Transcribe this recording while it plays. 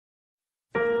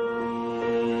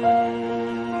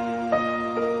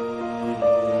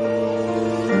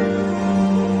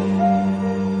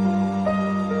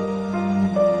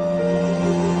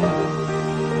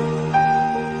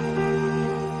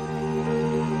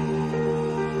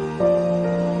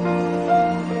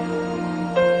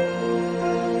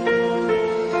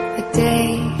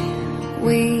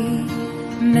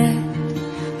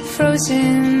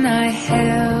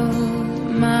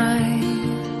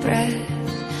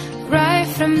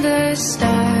from the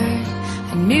start,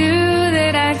 I knew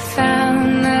that I'd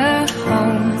found the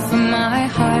home for my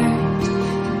heart.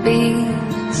 It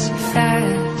beats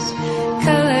fast,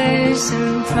 colors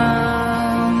and promises.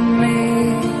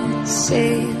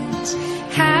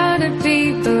 How to be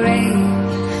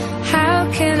brave, how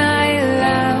can I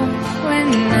love when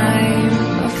I'm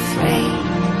afraid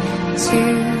to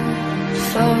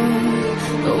fall?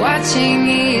 But watching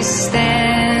you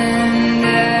stand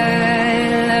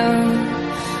alone,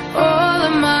 all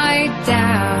of my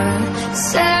doubt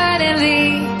suddenly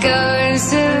goes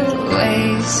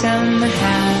away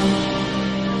somehow.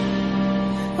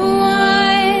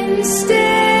 One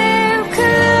step closer.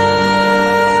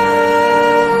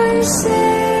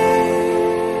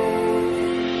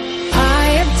 I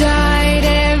have died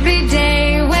every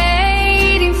day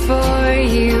waiting for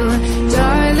you.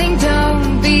 Darling,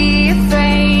 don't be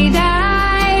afraid. I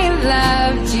have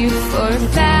loved you for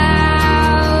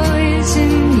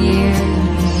 1,000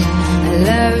 years. I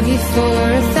love you for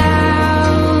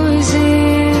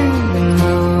 1,000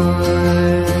 more.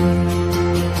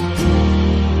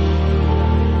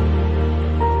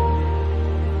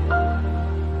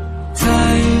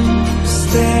 Time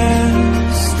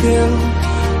stands still,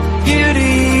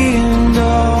 beauty and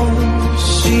all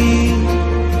she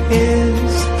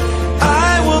is. I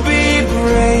will be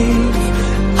brave,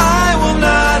 I will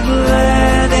not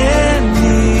let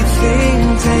anything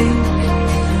take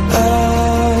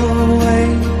away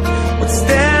what's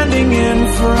standing in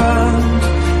front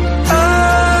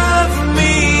of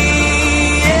me.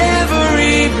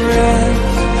 Every breath,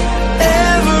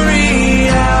 every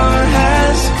hour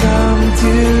has come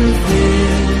to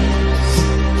this.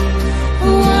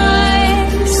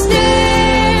 One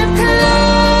step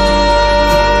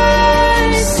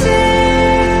closer.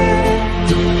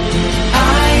 I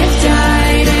have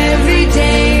died every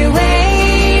day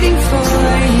waiting for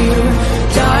you.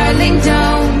 Darling,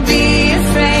 don't be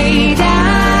afraid. I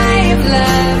have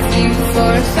loved you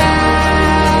for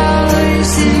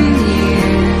 1,000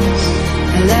 years.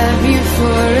 I love you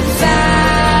for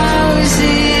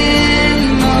 1,000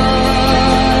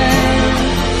 more.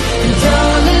 And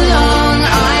all along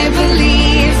I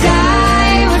believed I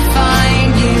would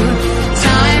find you.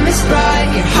 Time has brought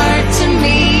your heart to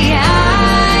me. I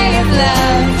have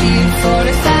loved you for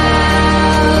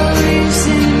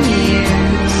 1,000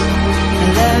 years. I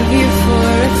love you for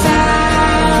 1,000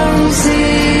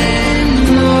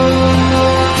 more.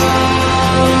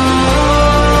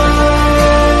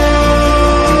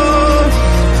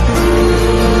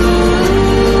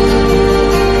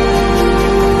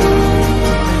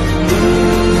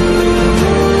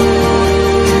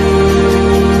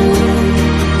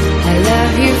 I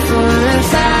love you for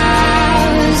 1,000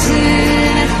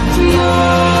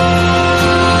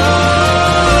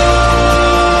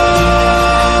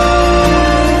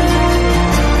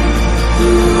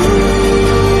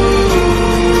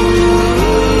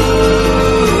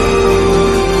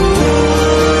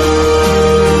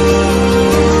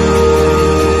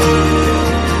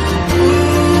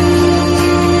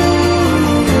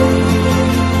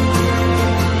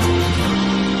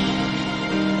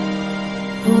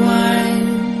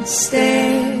 One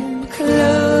step closer.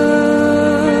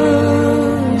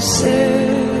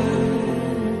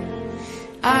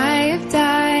 I have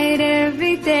died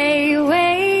every day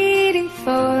waiting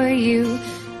for you.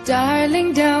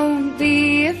 Darling, don't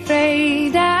be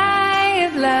afraid. I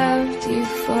have loved you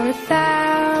for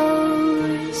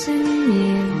 1,000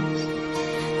 years.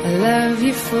 I love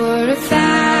you for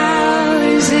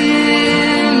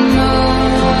 1,000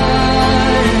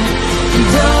 more.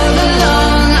 And all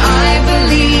along I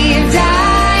believed I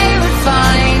would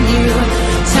find you.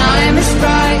 Time has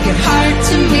brought your heart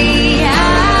to me. I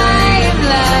have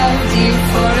loved you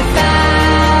for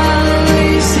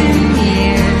 1,000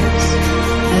 years.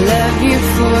 I love you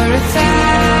for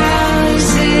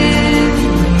 1,000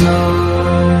 more.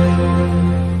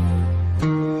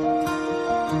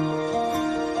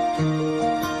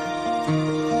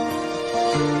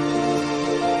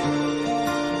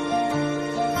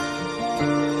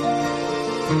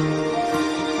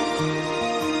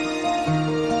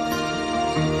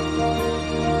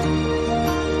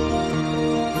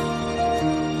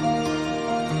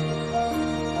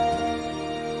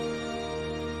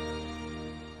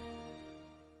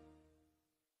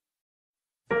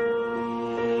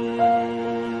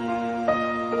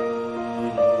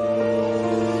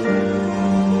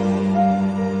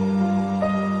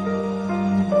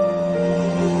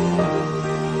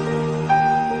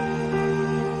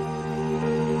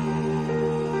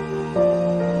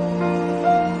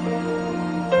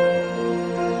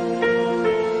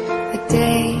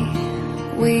 day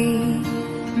we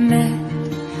met,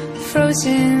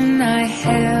 frozen, I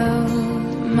held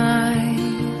my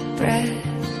breath.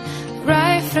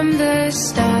 Right from the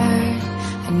start,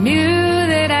 I knew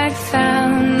that I'd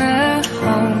found the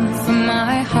home for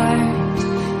my heart.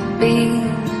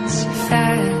 Beats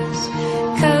fast,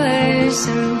 colors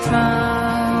and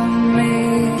promises.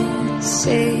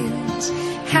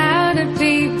 How to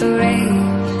be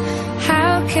brave,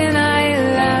 how can I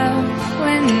love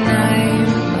when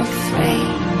I'm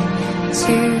afraid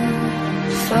to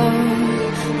fall?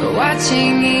 But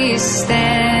watching you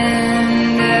stand